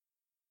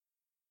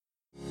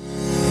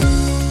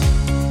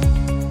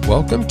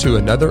Welcome to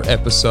another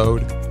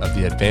episode of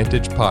the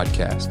Advantage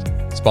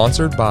Podcast,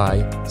 sponsored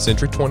by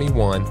Century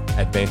 21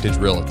 Advantage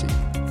Realty.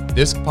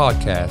 This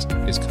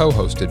podcast is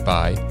co-hosted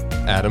by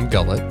Adam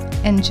Gullett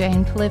and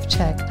Jane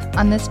Polivchek.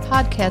 On this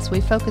podcast,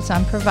 we focus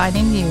on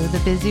providing you,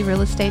 the busy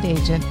real estate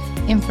agent,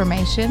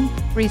 information,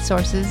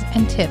 resources,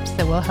 and tips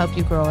that will help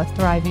you grow a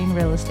thriving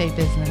real estate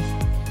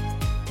business.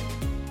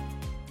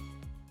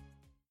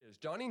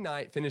 Johnny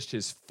Knight finished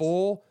his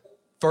full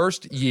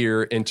first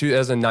year in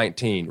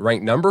 2019,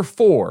 ranked number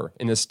 4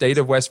 in the state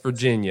of West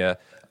Virginia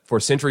for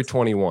Century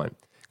 21,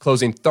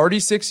 closing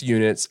 36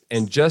 units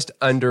and just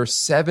under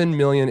 $7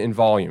 million in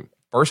volume.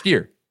 First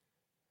year.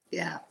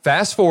 Yeah.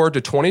 Fast forward to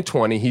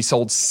 2020, he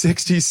sold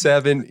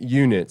 67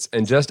 units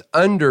and just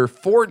under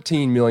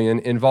 $14 million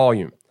in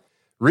volume.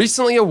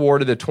 Recently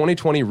awarded the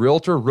 2020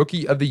 Realtor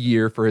Rookie of the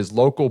Year for his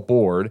local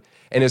board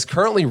and is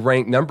currently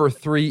ranked number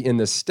 3 in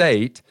the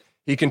state.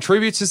 He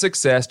contributes his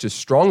success to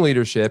strong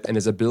leadership and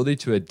his ability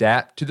to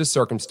adapt to the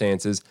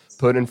circumstances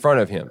put in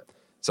front of him.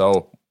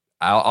 So,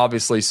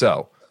 obviously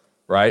so,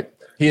 right?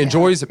 He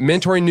enjoys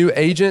mentoring new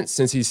agents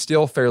since he's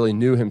still fairly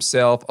new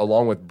himself,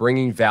 along with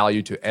bringing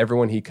value to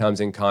everyone he comes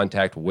in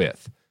contact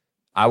with.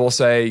 I will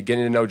say,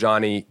 getting to know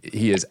Johnny,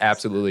 he is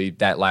absolutely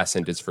that last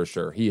sentence for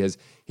sure. He has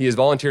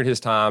volunteered his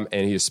time,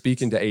 and he is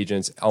speaking to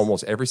agents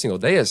almost every single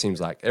day, it seems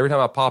like. Every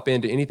time I pop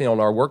into anything on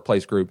our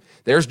workplace group,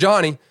 there's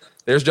Johnny.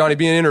 There's Johnny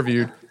being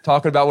interviewed,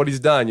 talking about what he's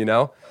done, you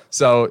know?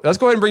 So let's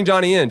go ahead and bring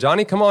Johnny in.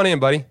 Johnny, come on in,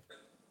 buddy.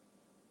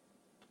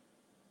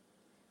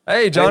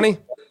 Hey, Johnny.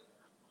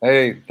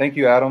 Hey, thank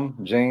you, Adam,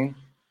 Jane.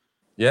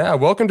 Yeah,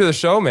 welcome to the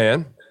show,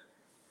 man.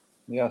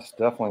 Yes,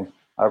 definitely.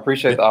 I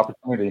appreciate the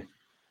opportunity.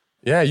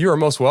 Yeah, you are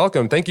most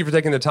welcome. Thank you for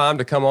taking the time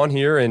to come on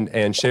here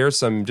and share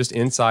some just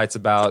insights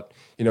about,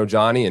 you know,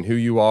 Johnny and who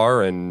you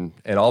are and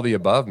all the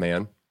above,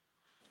 man.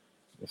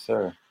 Yes,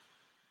 sir.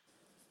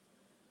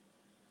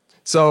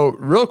 So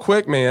real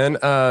quick, man,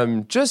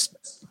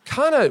 just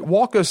kind of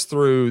walk us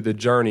through the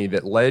journey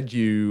that led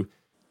you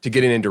to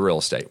getting into real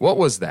estate. What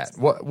was that?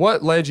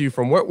 What led you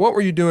from what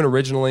were you doing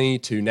originally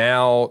to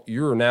now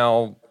you're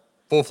now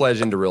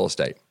full-fledged into real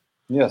estate?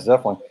 Yes,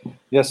 definitely.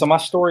 Yeah, so my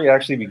story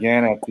actually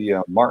began at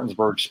the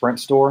Martinsburg Sprint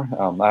store.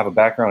 I have a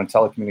background in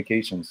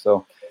telecommunications.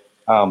 So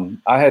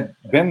I had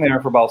been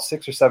there for about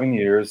 6 or 7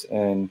 years.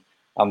 And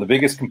the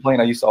biggest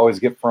complaint I used to always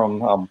get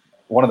from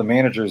one of the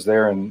managers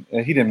there, and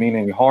he didn't mean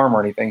any harm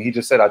or anything. He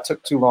just said I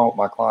took too long with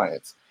my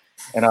clients.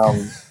 And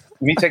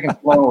me taking too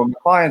long with my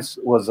clients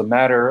was a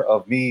matter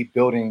of me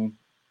building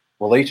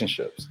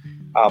relationships.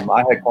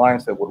 I had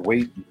clients that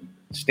would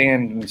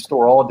stand in the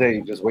store all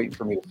day just waiting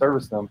for me to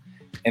service them.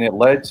 And it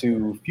led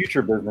to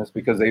future business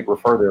because they'd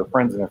refer their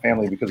friends and their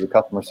family because of the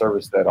customer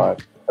service that I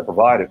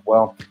provided.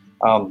 Well,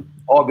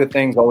 all good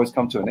things always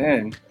come to an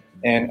end.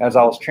 And as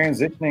I was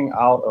transitioning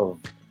out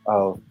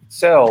of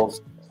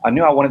sales, I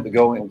knew I wanted to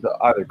go into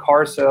either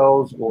car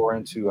sales or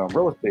into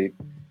real estate.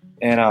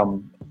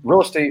 And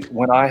real estate,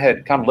 when I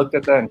had kind of looked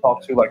at that and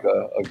talked to like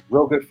a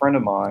real good friend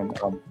of mine,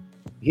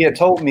 he had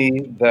told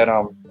me that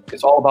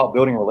it's all about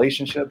building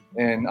relationships.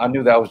 And I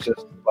knew that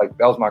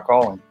was my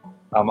calling.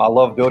 I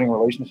love building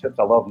relationships.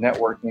 I love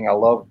networking. I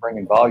love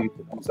bringing value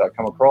to things that I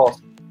come across.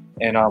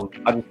 And I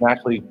just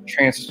naturally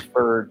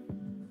transferred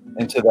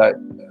into that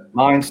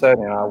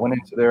mindset. And I went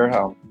into there.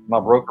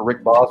 My broker,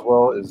 Rick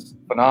Boswell, is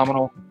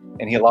phenomenal.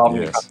 And he allowed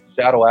me to kind of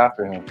shadow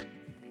after him.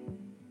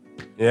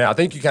 Yeah, I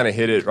think you kind of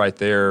hit it right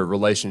there,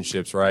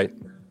 relationships, right?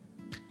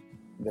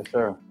 Yes,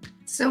 sir.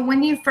 So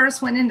when you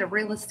first went into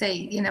real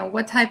estate, you know,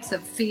 what types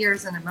of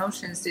fears and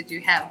emotions did you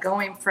have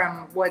going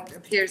from what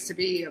appears to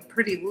be a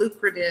pretty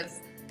lucrative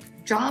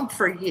job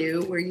for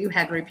you where you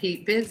had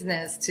repeat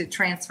business to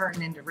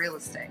transferring into real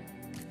estate?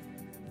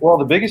 Well,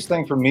 the biggest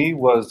thing for me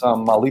was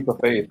my leap of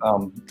faith.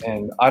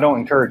 And I don't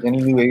encourage any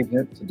new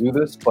agent to do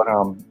this, but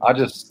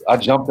I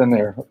jumped in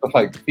there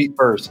like feet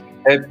first,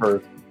 head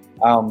first.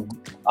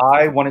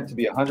 I wanted to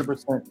be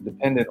 100%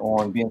 dependent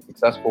on being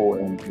successful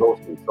in real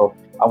estate. So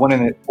I went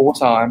in it full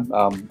time.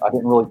 I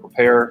didn't really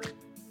prepare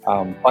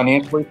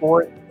financially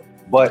for it,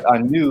 but I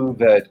knew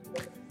that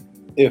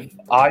if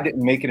I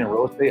didn't make it in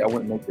real estate, I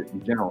wouldn't make it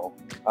in general.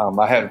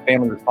 I had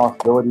family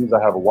responsibilities.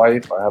 I have a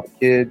wife. I have a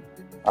kid.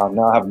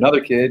 Now I have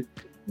another kid.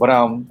 But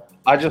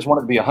I just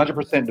wanted to be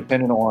 100%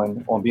 dependent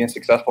on being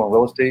successful in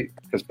real estate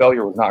because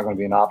failure was not going to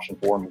be an option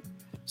for me.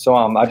 So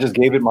I just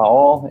gave it my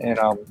all, and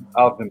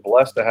I've been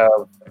blessed to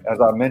have, as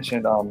I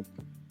mentioned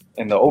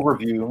in the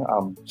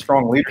overview,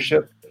 strong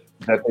leadership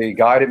that they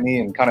guided me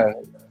and kind of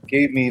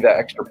gave me that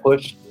extra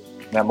push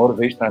and that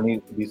motivation I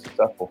needed to be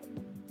successful.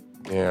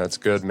 Yeah, that's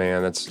good,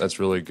 man. That's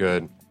really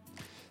good.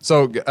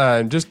 So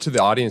just to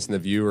the audience and the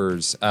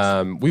viewers,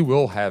 we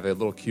will have a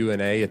little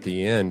Q&A at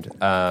the end.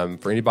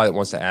 For anybody that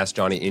wants to ask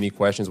Johnny any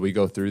questions, we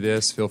go through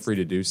this, feel free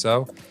to do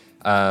so.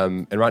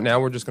 And right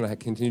now we're just going to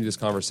continue this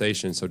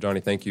conversation. So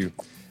Johnny, thank you.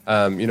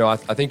 I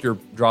think you're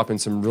dropping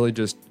some really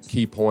just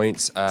key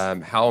points,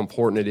 how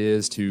important it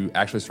is to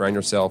actually surround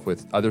yourself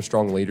with other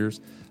strong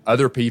leaders,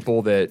 other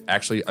people that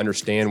actually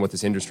understand what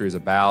this industry is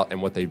about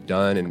and what they've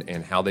done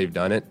and how they've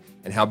done it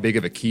and how big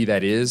of a key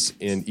that is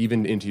and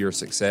even into your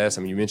success.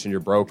 I mean, you mentioned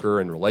your broker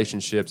and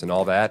relationships and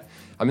all that.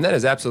 I mean, that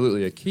is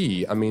absolutely a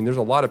key. I mean, there's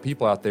a lot of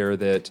people out there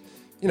that,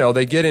 you know,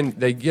 they get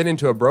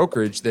into a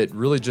brokerage that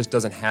really just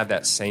doesn't have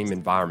that same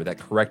environment,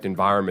 that correct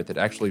environment that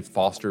actually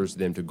fosters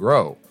them to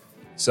grow.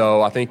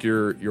 So I think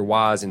you're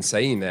wise in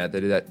saying that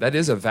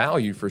is a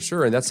value for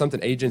sure, and that's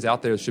something agents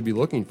out there should be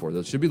looking for.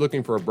 They should be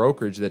looking for a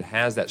brokerage that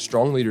has that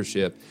strong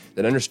leadership,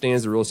 that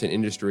understands the real estate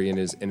industry, and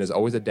is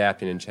always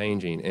adapting and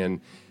changing.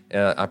 And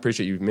I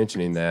appreciate you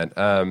mentioning that.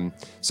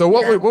 So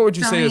what would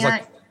you say is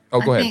like?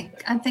 Go ahead.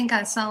 I think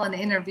I saw an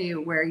interview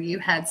where you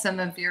had some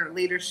of your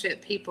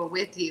leadership people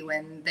with you,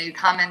 and they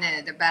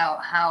commented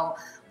about how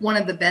one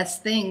of the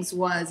best things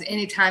was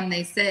anytime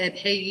they said,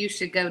 "Hey, you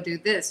should go do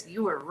this,"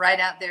 you were right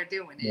out there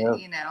doing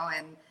it, you know,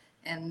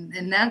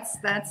 and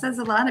that says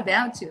a lot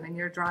about you and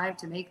your drive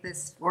to make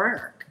this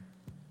work.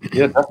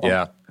 Yeah, definitely.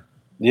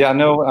 Yeah. I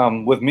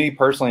know. With me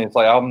personally, it's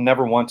like I'll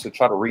never want to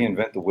try to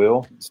reinvent the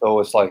wheel. So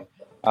it's like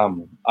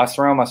I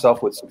surround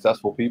myself with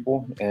successful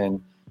people,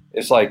 and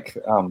it's like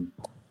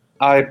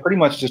I pretty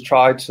much just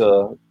try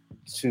to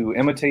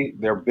imitate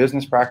their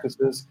business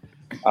practices.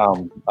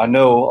 I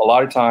know a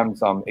lot of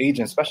times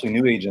agents, especially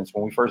new agents,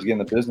 when we first get in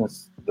the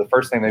business, the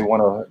first thing they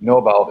want to know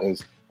about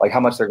is like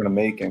how much they're going to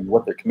make and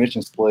what their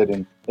commission split,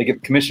 and they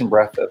get commission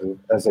breath,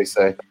 as they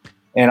say.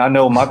 And I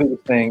know my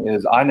biggest thing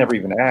is I never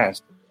even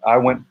asked. I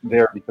went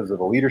there because of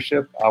the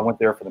leadership. I went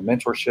there for the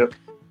mentorship.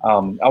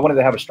 I wanted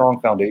to have a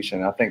strong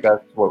foundation. I think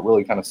that's what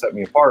really kind of set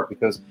me apart,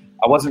 because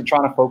I wasn't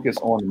trying to focus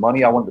on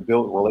money. I wanted to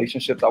build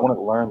relationships. I wanted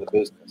to learn the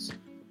business.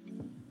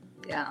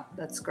 Yeah,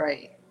 that's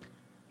great.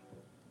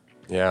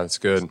 Yeah, that's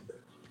good.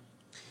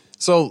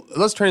 So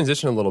let's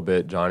transition a little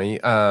bit, Johnny.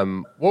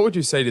 What would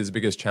you say is the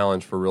biggest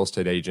challenge for real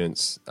estate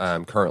agents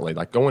currently,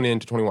 like going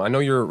into 21? I know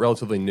you're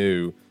relatively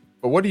new,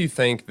 but what do you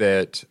think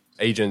that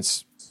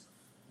agents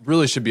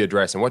really should be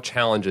addressing? What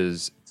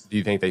challenges do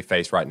you think they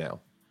face right now?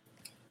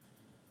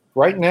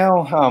 Right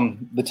now,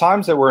 the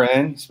times that we're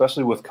in,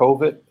 especially with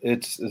COVID,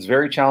 it's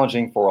very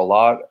challenging for a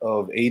lot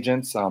of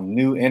agents,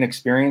 new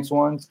inexperienced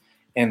ones.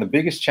 And the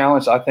biggest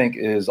challenge, I think,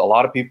 is a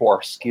lot of people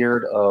are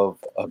scared of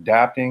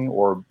adapting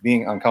or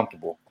being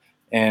uncomfortable.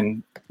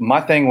 And my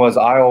thing was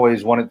I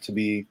always wanted to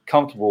be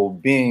comfortable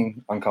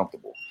being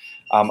uncomfortable.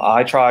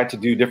 I tried to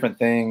do different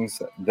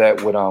things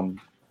that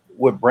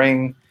would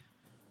bring,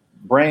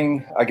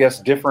 I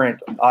guess, different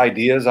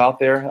ideas out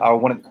there. I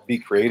wanted to be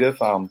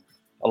creative.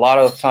 A lot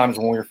of times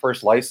when we were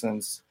first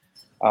licensed,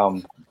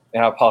 and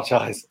I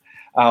apologize,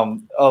 a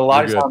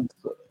lot of times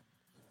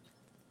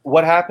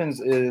what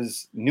happens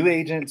is new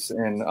agents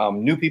and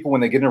new people,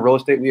 when they get into real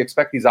estate, we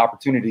expect these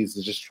opportunities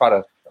to just try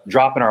to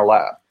drop in our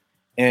lap.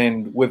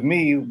 And with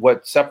me,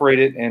 what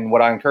separated and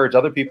what I encourage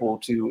other people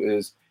to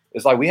is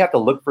like we have to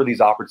look for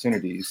these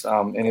opportunities.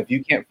 And if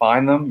you can't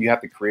find them, you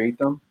have to create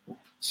them.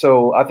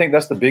 So I think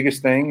that's the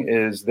biggest thing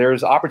is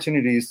there's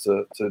opportunities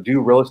to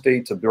do real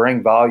estate, to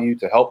bring value,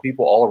 to help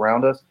people all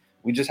around us.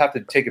 We just have to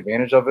take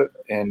advantage of it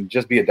and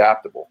just be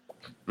adaptable.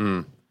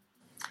 Mm.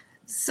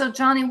 So,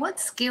 Johnny, what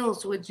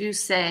skills would you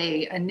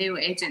say a new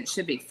agent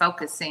should be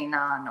focusing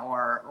on,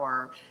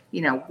 or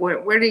you know,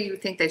 where do you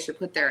think they should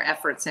put their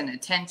efforts and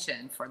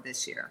attention for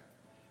this year?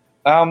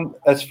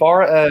 As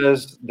far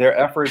as their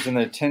efforts and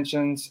their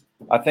attentions,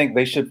 I think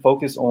they should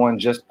focus on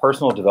just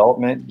personal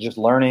development, just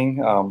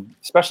learning,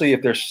 especially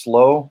if they're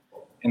slow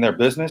in their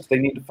business. They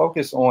need to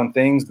focus on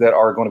things that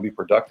are going to be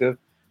productive,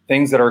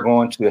 things that are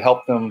going to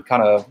help them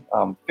kind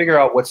of figure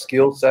out what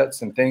skill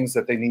sets and things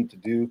that they need to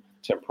do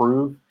to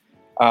improve.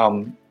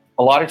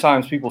 A lot of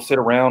times people sit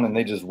around and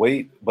they just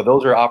wait, but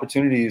those are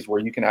opportunities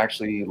where you can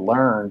actually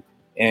learn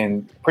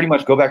and pretty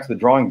much go back to the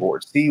drawing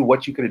board, see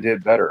what you could have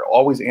did better,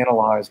 always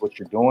analyze what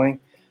you're doing.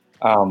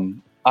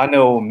 I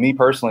know me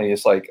personally,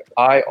 it's like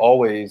I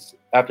always,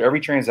 after every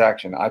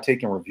transaction, I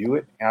take and review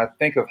it and I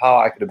think of how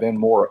I could have been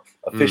more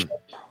efficient,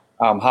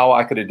 how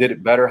I could have did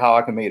it better, how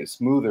I could have made it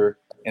smoother.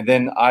 And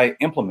then I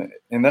implement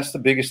it. And that's the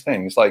biggest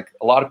thing. It's like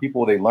a lot of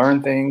people, they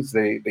learn things,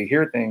 they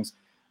hear things,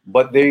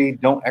 but they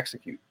don't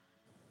execute.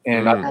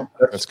 And I think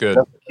that's good.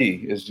 That's the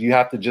key is you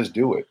have to just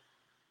do it.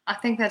 I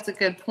think that's a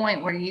good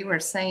point where you were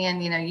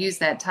saying, you know, use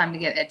that time to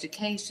get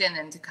education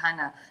and to kind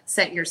of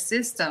set your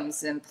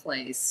systems in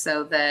place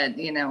so that,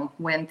 you know,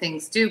 when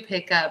things do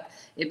pick up,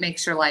 it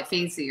makes your life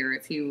easier.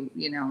 If you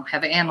know,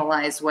 have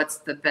analyzed what's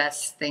the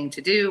best thing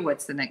to do,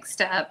 what's the next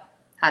step,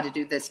 how to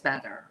do this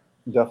better.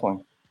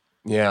 Definitely.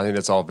 Yeah, I think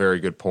that's all very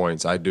good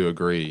points. I do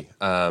agree.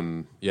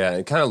 Yeah,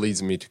 it kind of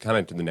leads me to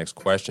the next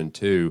question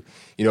too.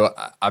 You know,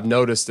 I've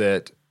noticed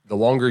that the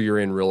longer you're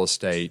in real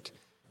estate,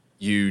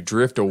 you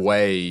drift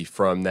away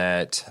from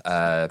that,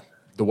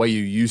 the way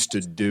you used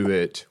to do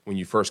it when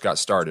you first got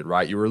started,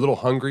 right? You were a little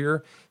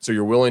hungrier, so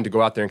you're willing to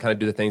go out there and kind of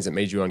do the things that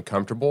made you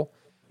uncomfortable.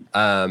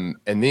 And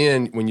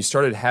then when you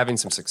started having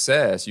some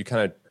success, you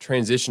kind of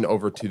transitioned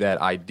over to that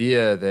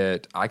idea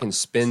that I can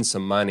spend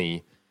some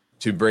money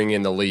to bring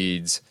in the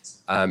leads,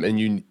 and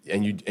you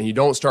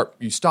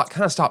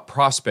stop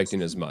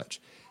prospecting as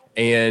much.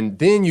 And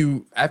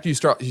then after you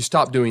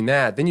stop doing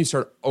that, then you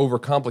start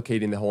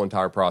overcomplicating the whole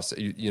entire process.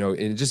 And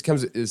it just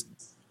comes this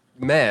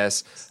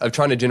mess of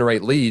trying to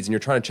generate leads, and you're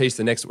trying to chase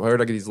the next, where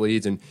do I get these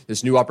leads and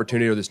this new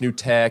opportunity or this new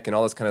tech and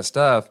all this kind of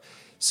stuff.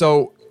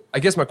 So I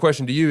guess my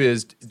question to you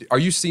is, are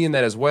you seeing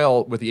that as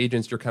well with the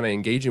agents you're kind of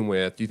engaging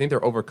with? Do you think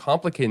they're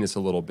overcomplicating this a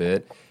little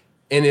bit?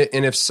 And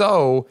if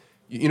so,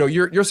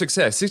 your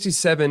success,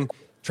 67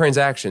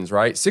 transactions,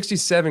 right?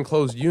 67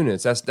 closed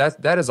units.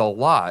 That is a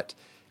lot.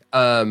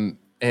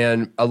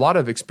 And a lot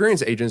of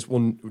experienced agents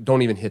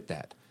don't even hit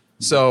that.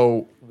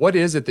 So what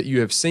is it that you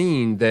have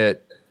seen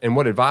and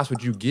what advice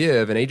would you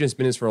give an agent's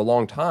been in this for a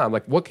long time?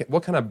 Like what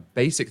kind of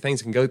basic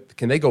things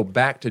can they go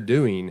back to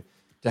doing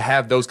to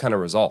have those kind of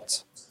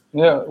results?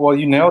 Yeah, well,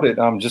 you nailed it.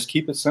 Just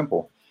keep it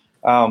simple.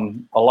 A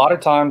lot of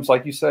times,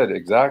 like you said,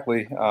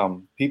 exactly,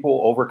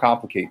 people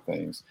overcomplicate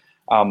things.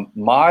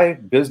 My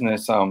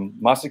business,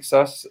 my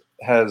success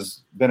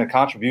has been a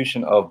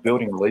contribution of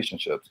building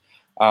relationships.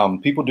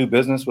 People do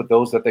business with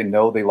those that they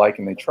know, they like,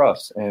 and they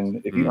trust.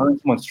 And if you earn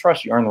someone's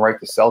trust, you earn the right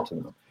to sell to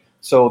them.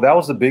 So that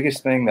was the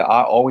biggest thing that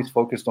I always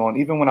focused on,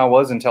 even when I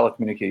was in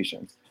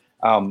telecommunications.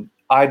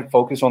 I'd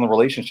focus on the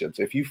relationships.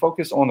 If you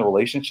focus on the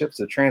relationships,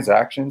 the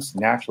transactions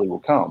naturally will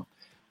come.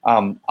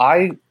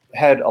 I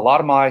had a lot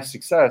of my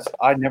success.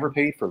 I never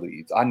paid for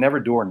leads. I never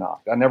door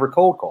knocked. I never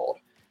cold called.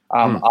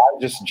 I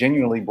just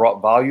genuinely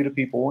brought value to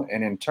people,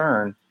 and in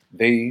turn,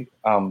 they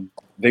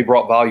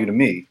brought value to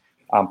me.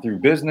 Through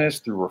business,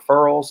 through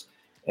referrals.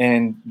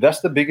 And that's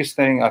the biggest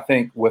thing I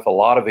think with a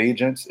lot of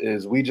agents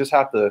is we just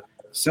have to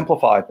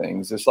simplify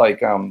things. It's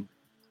like,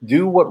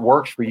 do what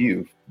works for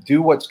you,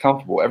 do what's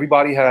comfortable.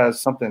 Everybody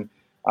has something,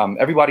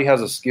 everybody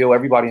has a skill,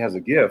 everybody has a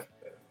gift.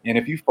 And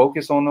if you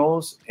focus on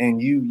those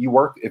and you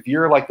work, if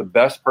you're like the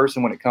best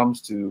person when it comes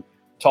to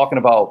talking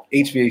about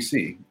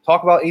HVAC,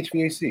 talk about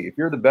HVAC. If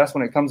you're the best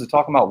when it comes to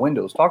talking about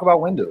windows, talk about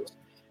windows.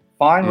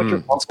 Find what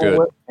you're comfortable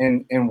with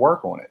and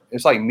work on it.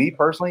 It's like me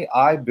personally,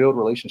 I build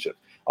relationships.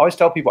 I always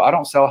tell people I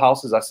don't sell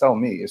houses, I sell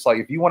me. It's like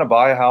if you want to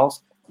buy a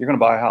house, you're going to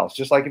buy a house.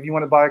 Just like if you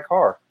want to buy a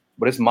car.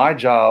 But it's my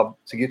job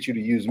to get you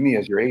to use me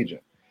as your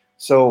agent.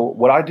 So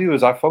what I do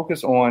is I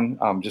focus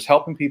on just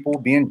helping people,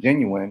 being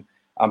genuine,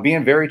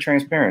 being very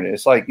transparent.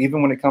 It's like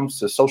even when it comes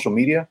to social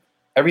media,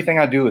 everything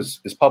I do is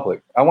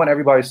public. I want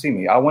everybody to see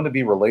me. I want to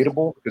be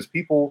relatable because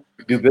people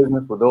do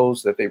business with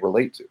those that they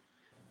relate to.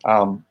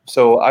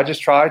 So I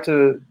just try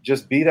to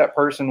just be that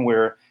person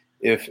where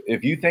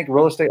if you think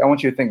real estate, I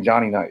want you to think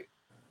Johnny Knight.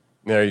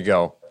 There you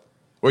go.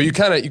 Well, you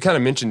kind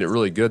of mentioned it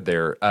really good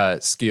there.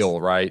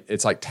 Skill, right?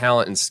 It's like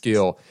talent and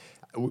skill.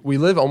 We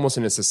live almost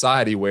in a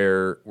society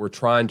where we're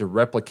trying to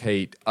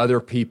replicate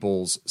other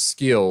people's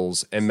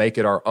skills and make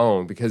it our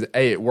own because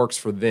it works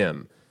for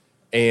them.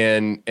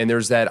 And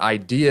there's that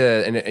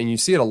idea, and you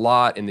see it a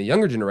lot in the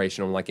younger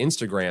generation on like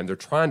Instagram. They're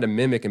trying to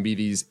mimic and be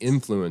these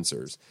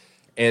influencers.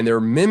 And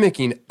they're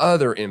mimicking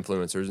other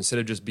influencers instead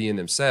of just being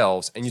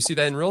themselves. And you see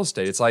that in real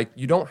estate. It's like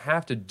you don't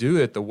have to do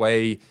it the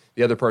way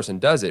the other person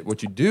does it.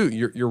 What you do,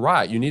 you're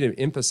right. You need to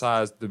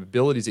emphasize the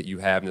abilities that you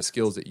have and the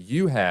skills that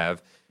you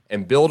have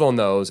and build on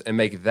those and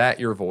make that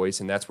your voice.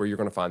 And that's where you're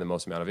going to find the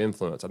most amount of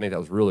influence. I think that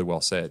was really well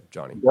said,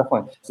 Johnny.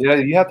 Definitely. Yeah,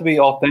 you have to be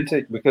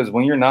authentic because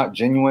when you're not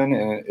genuine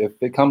and if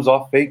it comes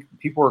off fake,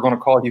 people are going to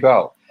call you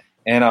out.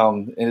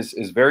 And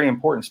it's very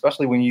important,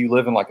 especially when you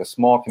live in like a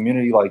small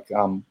community like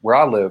where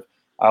I live.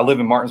 I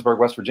live in Martinsburg,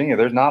 West Virginia.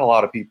 There's not a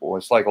lot of people.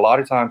 It's like a lot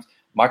of times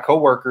my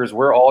coworkers,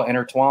 we're all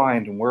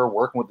intertwined and we're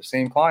working with the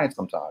same clients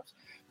sometimes.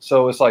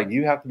 So it's like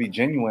you have to be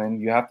genuine.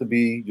 You have to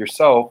be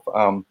yourself,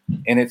 and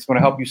it's going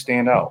to help you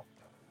stand out.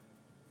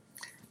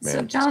 Man,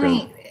 so,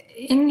 Johnny,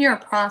 in your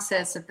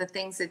process of the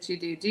things that you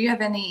do you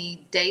have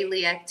any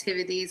daily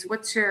activities?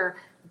 What's your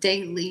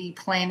daily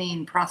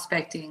planning,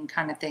 prospecting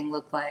kind of thing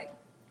look like?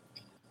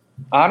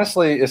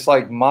 Honestly, it's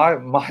like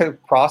my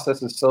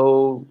process is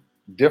so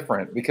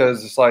different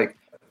because it's like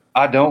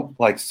I don't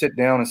like sit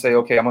down and say,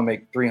 okay, I'm gonna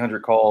make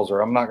 300 calls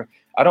or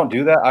I don't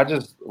do that. I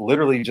just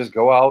literally just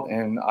go out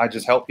and I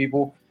just help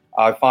people.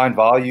 I find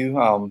value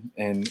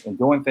in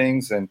doing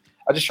things, and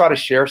I just try to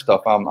share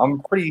stuff. I'm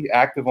pretty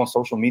active on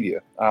social media.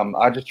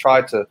 I just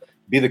try to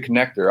be the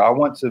connector. I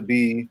want to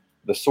be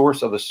the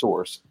source of the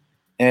source,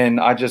 and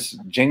I just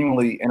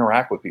genuinely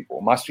interact with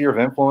people. My sphere of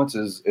influence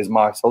is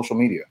my social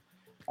media.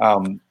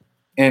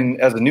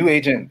 And as a new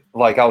agent,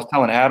 like I was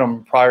telling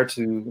Adam prior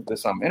to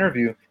this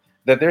interview,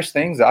 that there's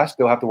things that I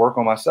still have to work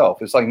on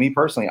myself. It's like me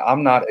personally,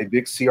 I'm not a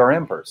big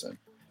CRM person.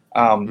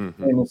 And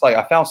it's like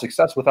I found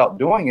success without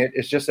doing it.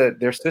 It's just that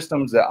there's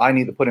systems that I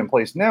need to put in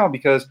place now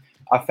because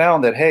I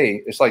found that,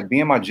 hey, it's like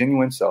being my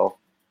genuine self.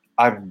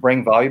 I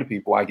bring value to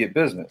people. I get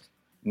business.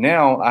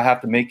 Now I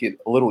have to make it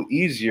a little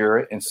easier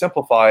and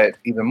simplify it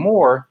even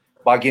more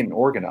by getting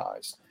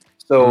organized.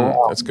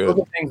 So that's good. Those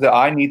are things that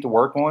I need to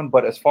work on.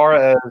 But as far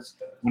as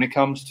when it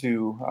comes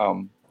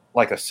to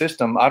like a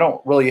system, I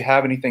don't really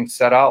have anything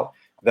set out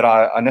that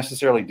I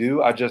necessarily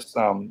do. I just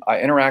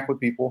I interact with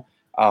people.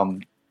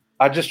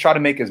 I just try to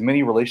make as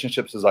many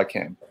relationships as I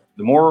can.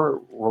 The more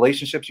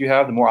relationships you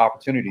have, the more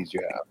opportunities you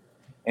have.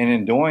 And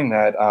in doing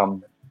that,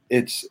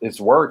 it's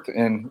worked.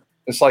 And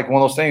it's like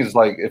one of those things,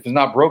 like if it's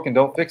not broken,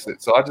 don't fix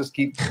it. So I just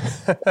keep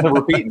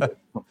repeating it.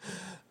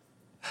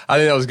 I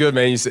think that was good,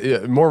 man. You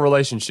said, more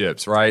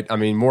relationships, right? I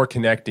mean, more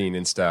connecting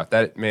and stuff.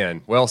 That,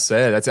 man, well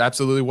said. That's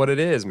absolutely what it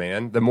is,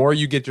 man. The more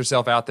you get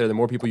yourself out there, the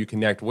more people you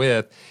connect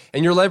with,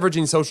 and you're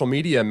leveraging social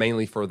media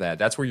mainly for that.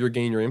 That's where you're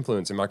gaining your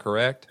influence. Am I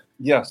correct?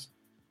 Yes.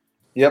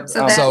 Yep.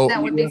 So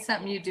that would be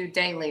something you do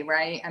daily,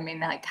 right? I mean,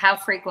 like, how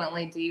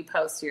frequently do you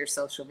post to your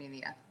social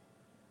media?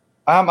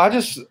 I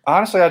just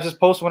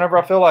post whenever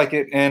I feel like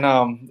it,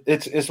 and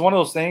it's one of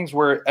those things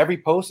where every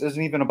post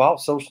isn't even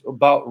about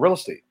real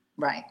estate.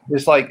 Right.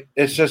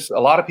 It's just a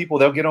lot of people,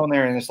 they'll get on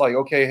there and it's like,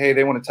 okay, hey,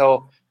 they want to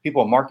tell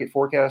people a market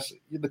forecast.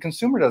 The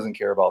consumer doesn't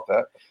care about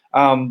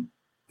that.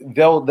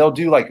 They'll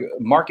do like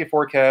market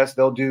forecasts.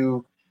 They'll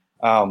do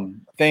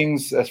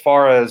things as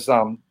far as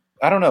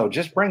I don't know,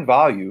 just bring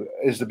value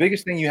is the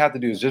biggest thing you have to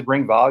do, is just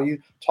bring value.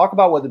 Talk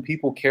about what the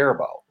people care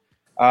about.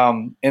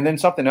 And then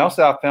something else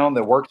that I found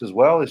that works as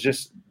well is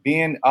just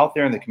being out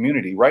there in the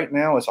community. Right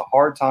now, it's a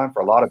hard time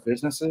for a lot of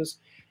businesses.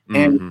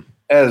 And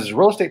as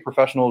real estate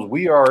professionals,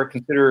 we are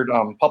considered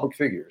public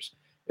figures.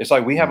 It's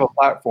like we have a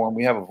platform,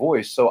 we have a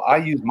voice. So I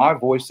use my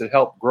voice to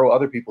help grow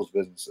other people's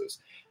businesses.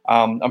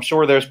 I'm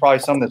sure there's probably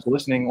some that's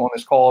listening on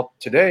this call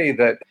today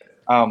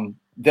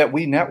that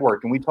we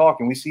network and we talk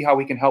and we see how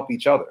we can help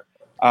each other.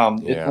 It's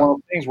one of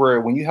those things where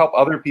when you help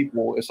other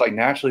people, it's like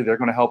naturally they're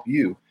going to help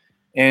you.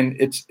 And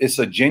it's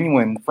a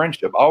genuine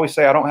friendship. I always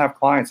say I don't have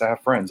clients, I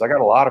have friends. I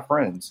got a lot of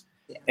friends.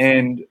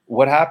 And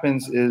what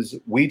happens is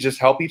we just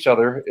help each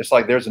other. It's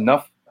like there's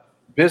enough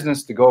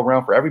business to go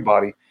around for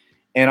everybody.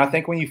 And I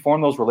think when you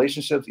form those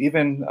relationships,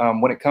 even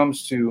when it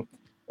comes to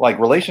like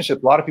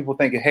relationships, a lot of people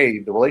think, hey,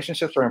 the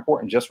relationships are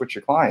important just with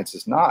your clients.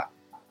 It's not.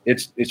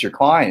 It's your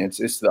clients.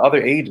 It's the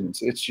other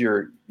agents. It's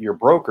your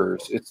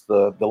brokers. It's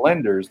the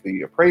lenders,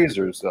 the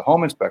appraisers, the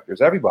home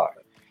inspectors, everybody.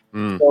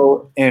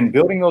 So in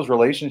building those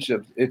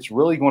relationships, it's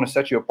really going to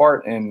set you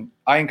apart. And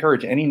I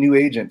encourage any new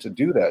agent to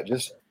do that.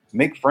 Just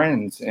make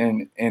friends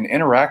and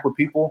interact with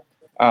people.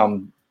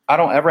 I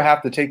don't ever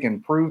have to take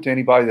and prove to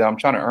anybody that I'm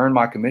trying to earn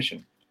my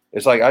commission.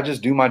 It's like I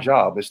just do my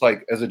job. It's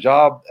like as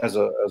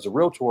a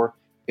realtor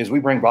is we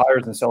bring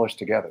buyers and sellers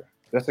together.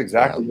 That's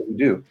exactly what we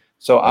do.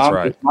 So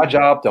it's my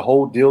job to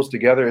hold deals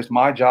together. It's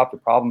my job to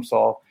problem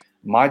solve.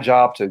 My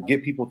job to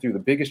get people through the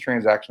biggest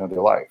transaction of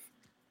their life.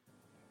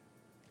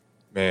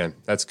 Man,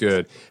 that's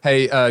good.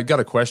 Hey,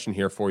 got a question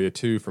here for you,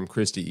 too, from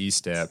Christy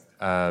Estep.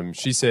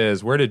 She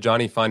says, where did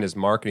Johnny find his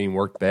marketing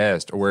work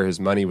best, or where his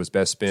money was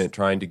best spent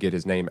trying to get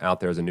his name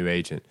out there as a new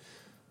agent?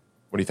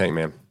 What do you think,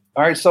 man?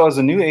 All right. So as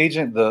a new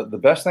agent, the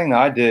best thing that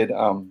I did,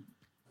 and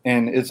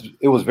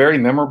it was very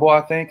memorable,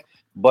 I think,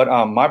 but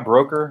my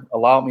broker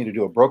allowed me to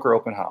do a broker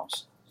open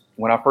house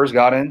when I first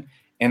got in.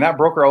 And that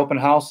broker open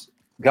house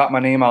got my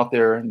name out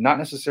there, not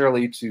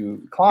necessarily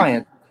to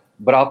clients,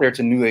 but out there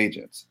to new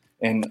agents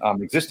and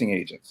existing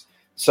agents.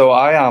 So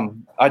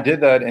I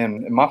did that,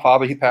 and my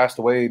father, he passed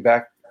away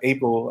back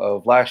April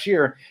of last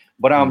year.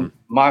 But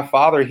my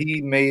father,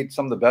 he made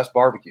some of the best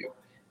barbecue,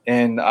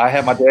 and I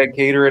had my dad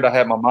cater it. I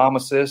had my mom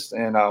assist,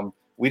 and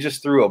we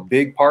just threw a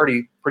big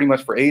party pretty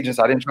much for agents.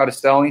 I didn't try to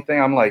sell anything.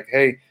 I'm like,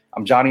 hey,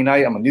 I'm Johnny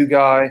Knight. I'm a new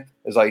guy.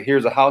 It's like,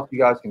 here's a house you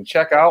guys can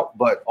check out.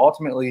 But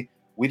ultimately,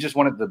 we just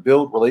wanted to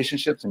build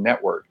relationships and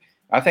network.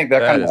 I think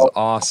that kind of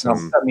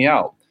awesome. Set me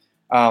out.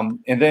 And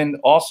then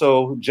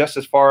also, just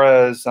as far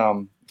as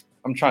I'm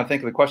trying to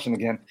think of the question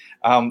again,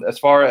 as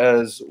far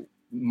as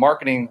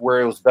marketing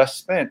where it was best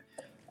spent,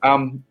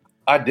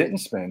 I didn't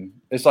spend.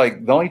 It's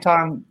like the only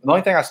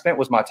thing I spent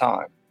was my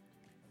time,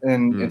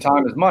 and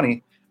time is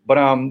money.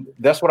 But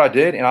that's what I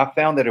did, and I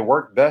found that it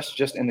worked best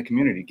just in the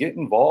community. Get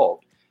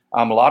involved.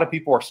 A lot of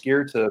people are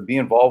scared to be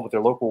involved with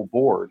their local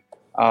board.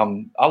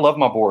 I love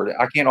my board.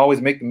 I can't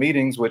always make the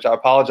meetings, which I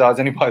apologize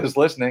to anybody that's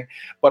listening,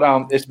 but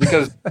it's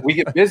because we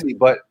get busy.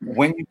 But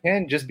when you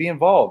can, just be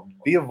involved,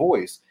 be a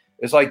voice.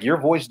 It's like your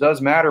voice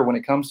does matter when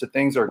it comes to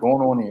things that are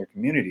going on in your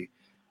community.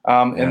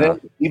 And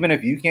then even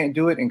if you can't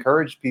do it,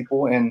 encourage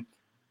people. And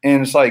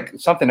it's like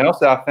something else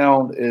that I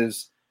found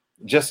is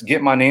just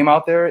get my name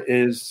out there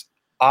is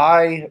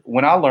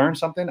when I learn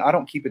something, I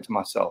don't keep it to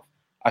myself.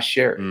 I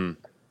share it.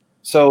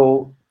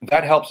 So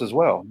that helps as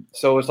well.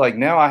 So it's like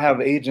now I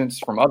have agents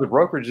from other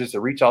brokerages that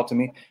reach out to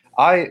me.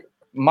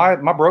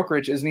 My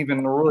brokerage isn't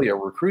even really a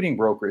recruiting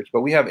brokerage,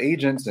 but we have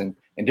agents and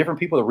different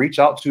people that reach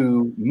out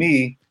to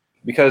me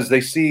because they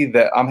see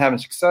that I'm having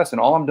success,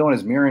 and all I'm doing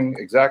is mirroring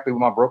exactly what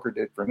my broker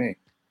did for me.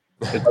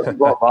 It's like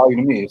brought value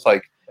to me. It's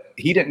like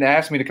he didn't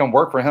ask me to come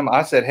work for him.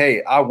 I said,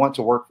 hey, I want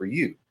to work for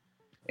you.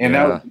 And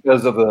that was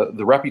because of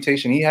the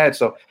reputation he had.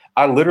 So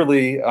I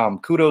literally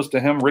kudos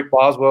to him, Rick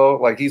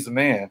Boswell, like he's the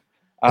man.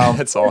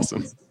 That's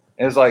awesome.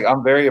 It's like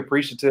I'm very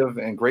appreciative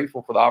and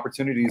grateful for the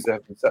opportunities that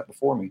have been set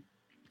before me.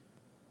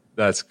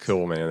 That's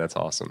cool, man. That's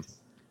awesome.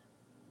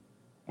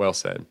 Well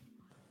said.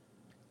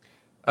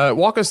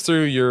 Walk us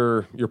through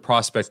your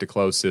prospect to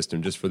close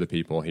system, just for the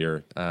people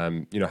here. How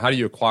do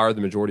you acquire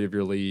the majority of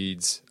your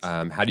leads?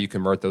 How do you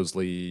convert those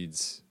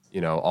leads?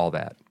 All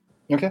that.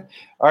 Okay.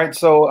 All right.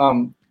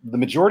 So the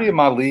majority of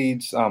my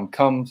leads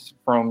comes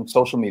from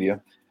social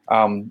media.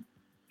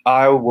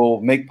 I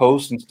will make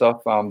posts and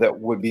stuff that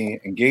would be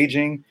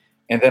engaging,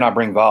 and then I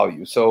bring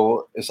value.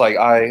 So it's like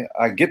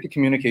I get the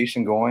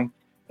communication going,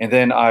 and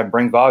then I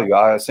bring value.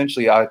 I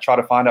try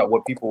to find out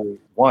what people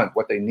want,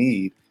 what they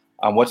need,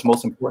 what's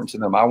most important to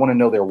them. I want to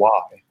know their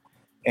why.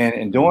 And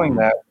in doing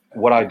that,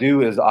 what I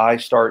do is I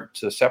start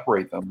to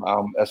separate them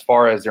as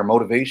far as their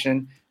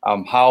motivation,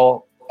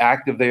 how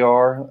active they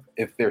are,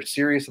 if they're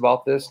serious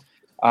about this.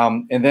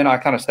 And then I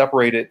kind of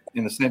separate it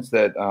in the sense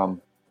that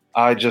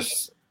I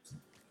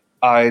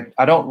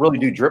don't really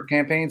do drip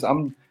campaigns.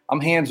 I'm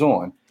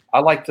hands-on. I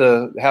like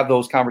to have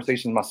those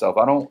conversations myself.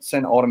 I don't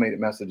send automated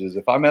messages.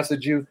 If I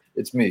message you,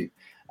 it's me.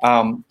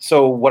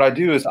 So what I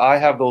do is I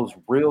have those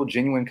real,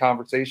 genuine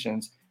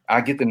conversations. I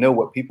get to know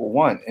what people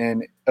want,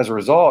 and as a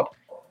result,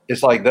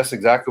 it's like that's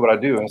exactly what I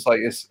do. And it's like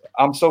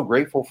I'm so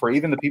grateful for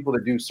even the people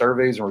that do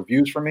surveys and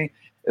reviews for me.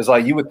 It's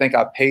like you would think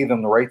I pay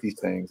them to write these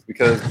things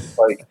because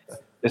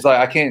it's like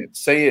I can't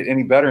say it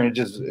any better, and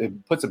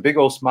it puts a big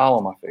old smile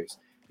on my face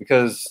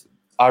because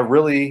I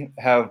really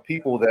have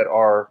people that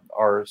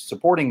are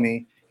supporting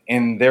me,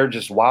 and they're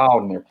just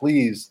wowed and they're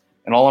pleased,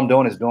 and all I'm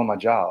doing is doing my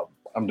job.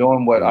 I'm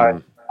doing what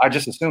I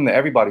just assume that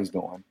everybody's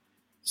doing.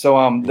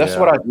 So that's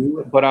what I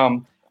do. But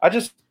I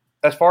just,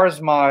 as far as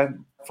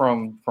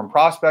from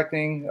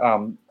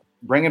prospecting,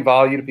 bringing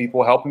value to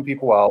people, helping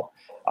people out,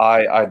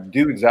 I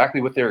do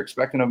exactly what they're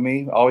expecting of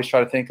me. I always try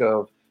to think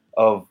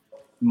of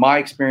my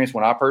experience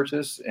when I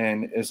purchased,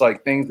 and it's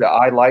like things that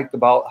I liked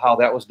about how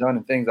that was done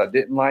and things I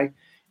didn't like.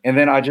 And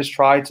then I just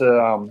try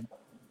to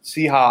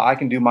see how I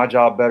can do my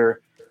job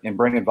better in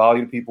bringing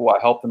value to people. I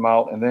help them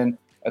out. And then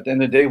at the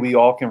end of the day, we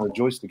all can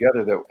rejoice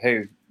together that,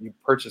 hey, you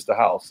purchased a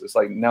house. It's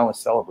like, now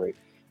let's celebrate.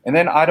 And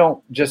then I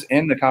don't just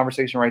end the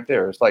conversation right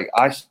there. It's like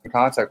I stay in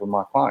contact with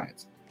my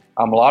clients.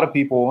 A lot of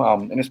people,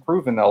 and it's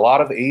proven that a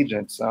lot of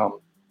agents,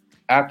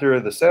 after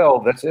the sale,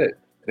 that's it.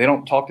 They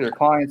don't talk to their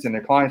clients, and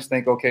their clients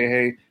think, okay,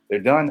 hey, they're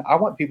done. I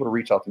want people to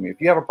reach out to me. If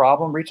you have a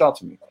problem, reach out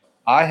to me.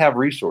 I have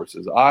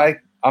resources.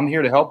 I'm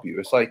here to help you.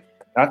 It's like,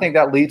 and I think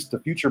that leads to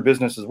future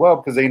business as well,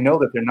 because they know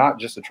that they're not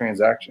just a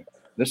transaction.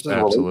 This is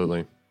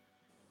absolutely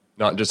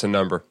not just a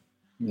number.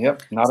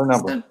 Yep, not a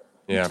number. So,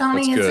 Yeah,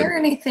 Johnny, is there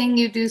anything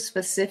you do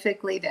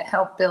specifically to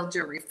help build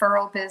your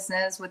referral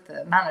business with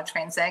the amount of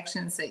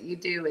transactions that you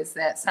do? Is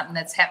that something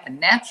that's happened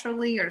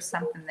naturally, or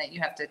something that you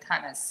have to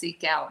kind of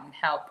seek out and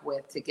help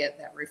with to get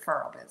that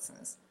referral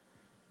business?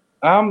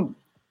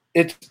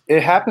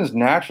 It happens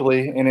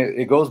naturally, and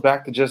it goes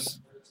back to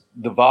just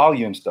the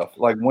volume stuff.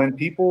 Like when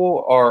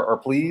people are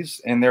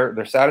pleased and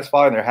they're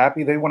satisfied and they're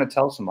happy, they want to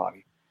tell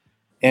somebody,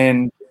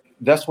 and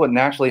that's what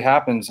naturally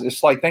happens.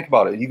 It's like, think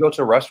about it. You go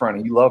to a restaurant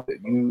and you love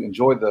it. You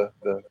enjoy the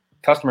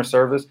customer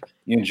service.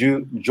 You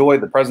enjoy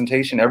the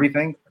presentation,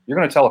 everything. You're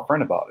going to tell a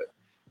friend about it.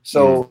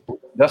 So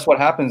that's what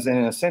happens. And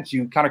in a sense,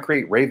 you kind of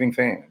create raving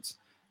fans.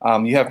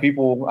 You have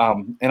people,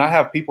 and I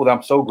have people that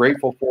I'm so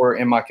grateful for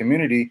in my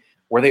community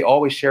where they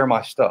always share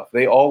my stuff.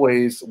 They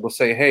always will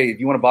say, hey, if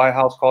you want to buy a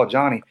house, call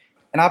Johnny.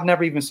 And I've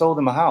never even sold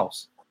them a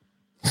house.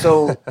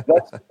 So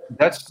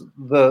that's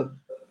the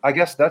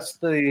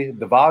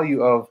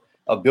value of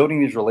building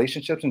these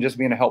relationships and just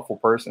being a helpful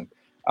person,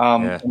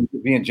 and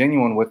being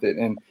genuine with it.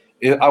 And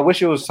I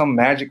wish it was some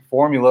magic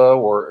formula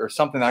or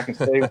something I can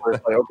say where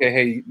it's like, okay,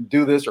 hey,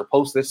 do this or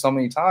post this so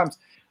many times.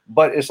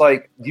 But it's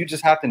like, you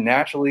just have to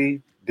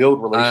naturally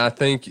build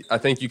relationships. I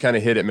think you kind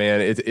of hit it,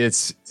 man.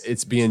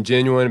 It's being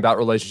genuine about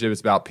relationships.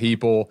 It's about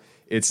people.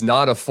 It's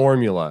not a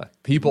formula.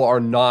 People are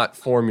not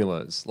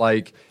formulas.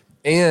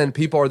 And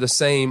people are the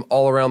same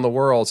all around the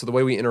world. So the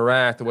way we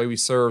interact, the way we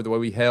serve, the way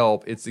we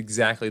help, it's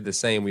exactly the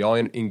same. We all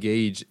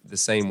engage the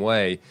same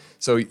way.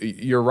 So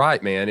you're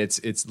right, man.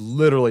 It's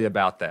literally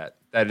about that.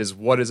 That is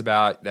what it's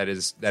about. That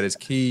is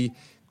key.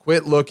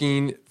 Quit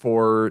looking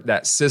for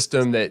that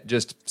system that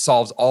just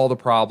solves all the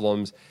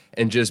problems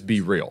and just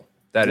be real.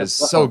 That is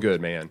so good,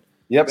 man.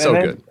 Yep. So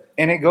good.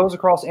 And it goes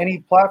across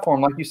any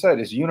platform. Like you said,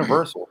 it's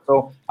universal.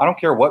 So I don't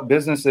care what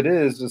business it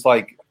is. It's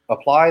like,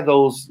 apply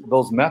those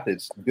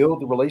methods,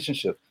 build the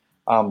relationship.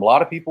 A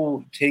lot of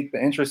people take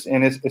the interest,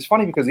 and it's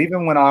funny because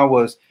even when I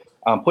was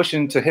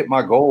pushing to hit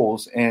my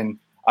goals, and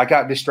I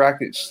got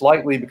distracted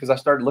slightly because I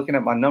started looking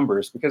at my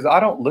numbers, because I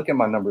don't look at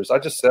my numbers. I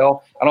just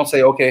sell. I don't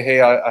say, okay,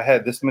 hey, I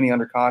had this many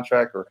under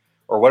contract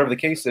or whatever the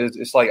case is.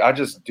 It's like, I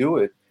just do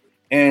it.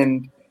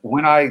 And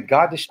when I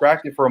got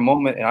distracted for a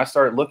moment and I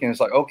started looking,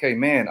 it's like, okay,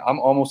 man, I'm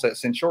almost at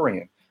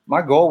Centurion.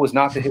 My goal was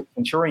not to hit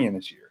Centurion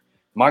this year.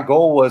 My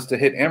goal was to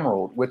hit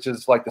Emerald, which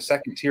is like the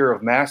second tier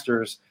of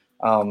Masters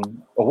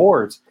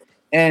awards.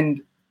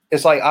 And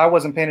it's like, I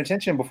wasn't paying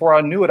attention. Before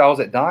I knew it, I was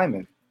at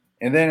Diamond.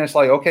 And then it's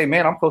like, okay,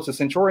 man, I'm close to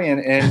Centurion.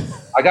 And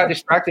I got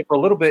distracted for a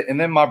little bit. And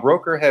then my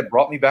broker had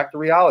brought me back to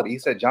reality. He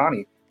said,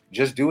 Johnny,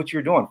 just do what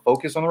you're doing.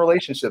 Focus on the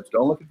relationships.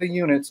 Don't look at the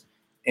units.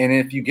 And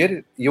if you get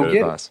it, you'll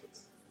get it.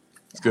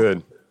 It's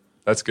good.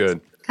 That's good.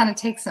 Kind of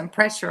takes some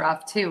pressure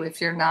off too. If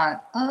you're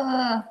not,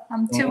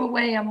 I'm 2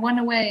 away, I'm 1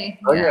 away.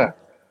 Oh, yeah.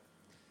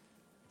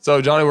 So,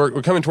 Johnny,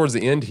 we're coming towards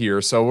the end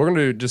here. So we're going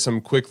to do just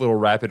some quick little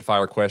rapid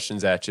fire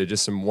questions at you,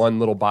 just some one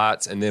little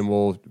bites, and then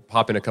we'll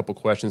pop in a couple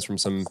questions from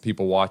some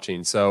people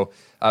watching. So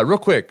real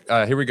quick,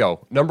 here we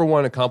go. Number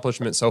one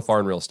accomplishment so far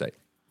in real estate.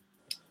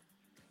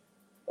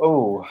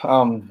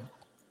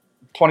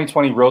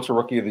 2020 Realtor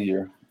Rookie of the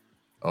Year.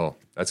 Oh,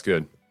 that's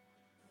good.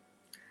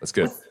 That's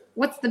good.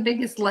 What's the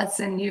biggest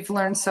lesson you've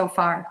learned so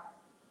far?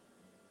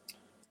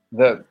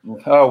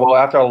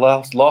 After I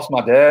lost my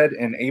dad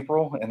in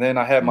April, and then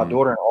I had my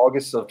daughter in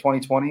August of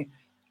 2020.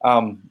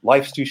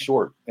 Life's too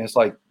short. And it's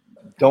like,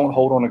 don't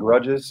hold on to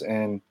grudges.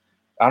 And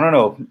I don't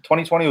know,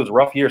 2020 was a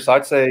rough year. So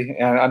I'd say,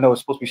 and I know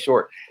it's supposed to be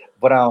short,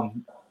 but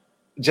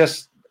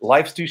just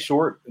life's too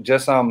short.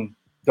 Just don't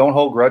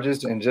hold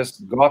grudges and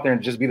just go out there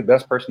and just be the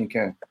best person you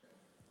can.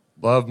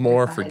 Love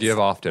more, forgive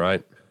often,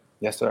 right?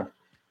 Yes, sir.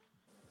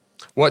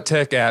 What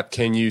tech app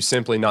can you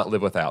simply not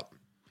live without?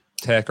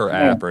 Tech or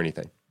app or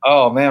anything?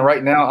 Oh man,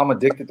 right now I'm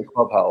addicted to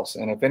Clubhouse.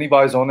 And if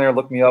anybody's on there,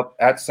 look me up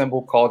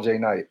 @call J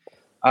Knight.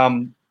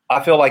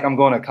 I feel like I'm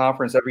going to a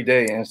conference every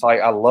day, and it's like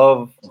I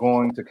love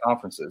going to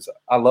conferences.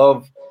 I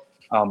love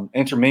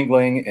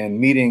intermingling and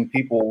meeting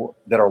people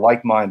that are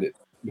like-minded,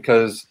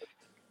 because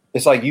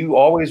it's like you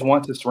always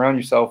want to surround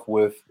yourself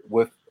with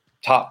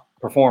top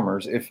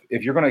performers. If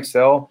you're going to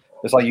excel,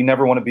 it's like you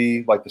never want to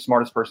be like the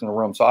smartest person in the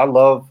room. So I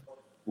love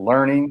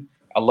learning.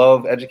 I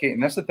love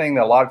educating. That's the thing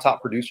that a lot of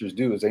top producers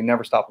do, is they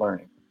never stop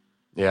learning.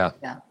 Yeah,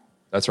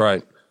 that's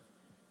right.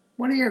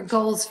 What are your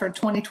goals for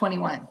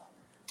 2021?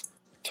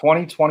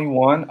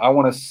 2021, I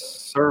want to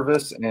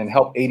service and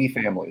help 80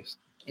 families.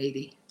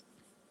 80.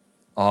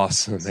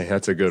 Awesome, man.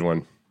 That's a good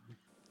one.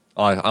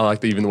 I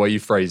like even the way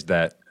you phrased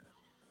that.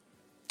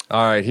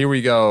 All right, here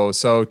we go.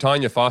 So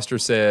Tanya Foster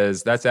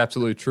says, that's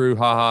absolutely true.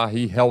 Haha,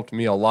 he helped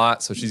me a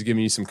lot. So she's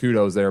giving you some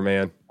kudos there,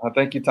 man.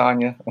 Thank you,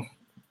 Tanya.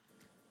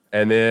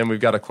 And then we've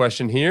got a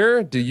question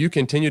here. Do you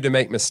continue to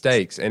make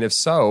mistakes? And if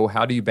so,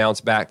 how do you bounce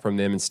back from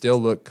them and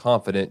still look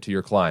confident to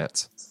your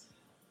clients?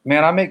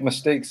 Man, I make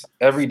mistakes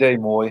every day,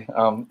 Moy.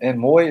 And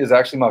Moy is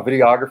actually my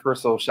videographer,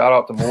 so shout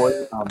out to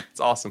Moy. It's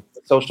awesome.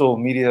 Social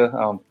media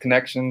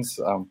connections.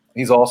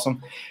 He's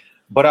awesome.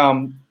 But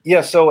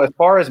so as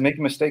far as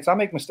making mistakes, I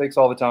make mistakes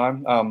all the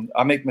time.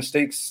 I make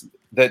mistakes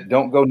that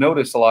don't go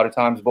noticed a lot of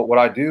times. But what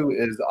I do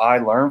is I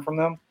learn from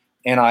them,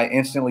 and I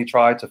instantly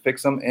try to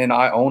fix them, and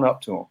I own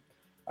up to them.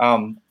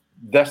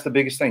 That's the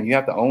biggest thing. You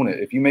have to own it.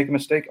 If you make a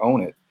mistake,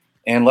 own it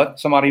and let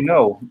somebody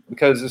know,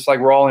 because it's like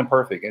we're all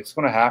imperfect. It's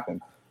going to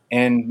happen.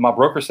 And my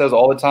broker says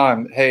all the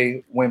time,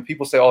 hey, when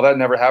people say, oh, that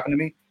never happened to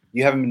me,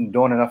 you haven't been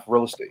doing enough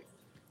real estate.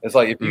 It's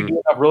like, if you do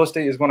enough real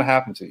estate, it's going to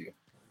happen to you.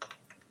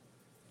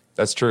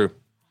 That's true.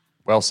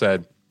 Well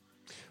said.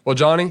 Well,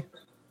 Johnny,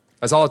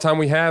 that's all the time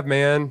we have,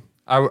 man.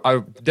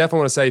 I definitely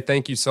want to say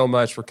thank you so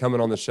much for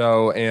coming on the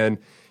show. And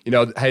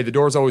hey, the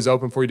door's always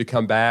open for you to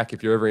come back.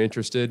 If you're ever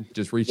interested,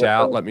 just reach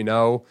out, let me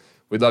know.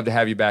 We'd love to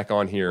have you back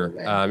on here.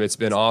 It's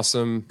been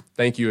awesome.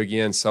 Thank you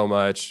again so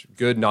much.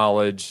 Good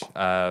knowledge.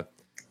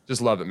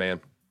 Just love it, man.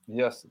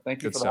 Yes.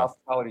 Thank you for the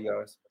hospitality,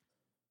 guys.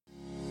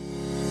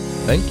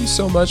 Thank you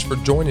so much for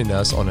joining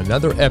us on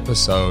another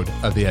episode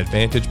of the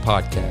Advantage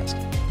Podcast.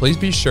 Please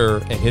be sure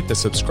and hit the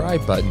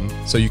subscribe button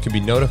so you can be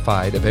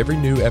notified of every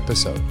new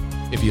episode.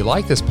 If you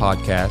like this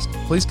podcast,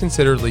 please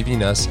consider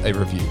leaving us a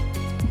review.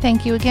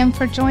 Thank you again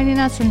for joining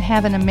us, and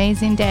have an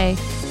amazing day.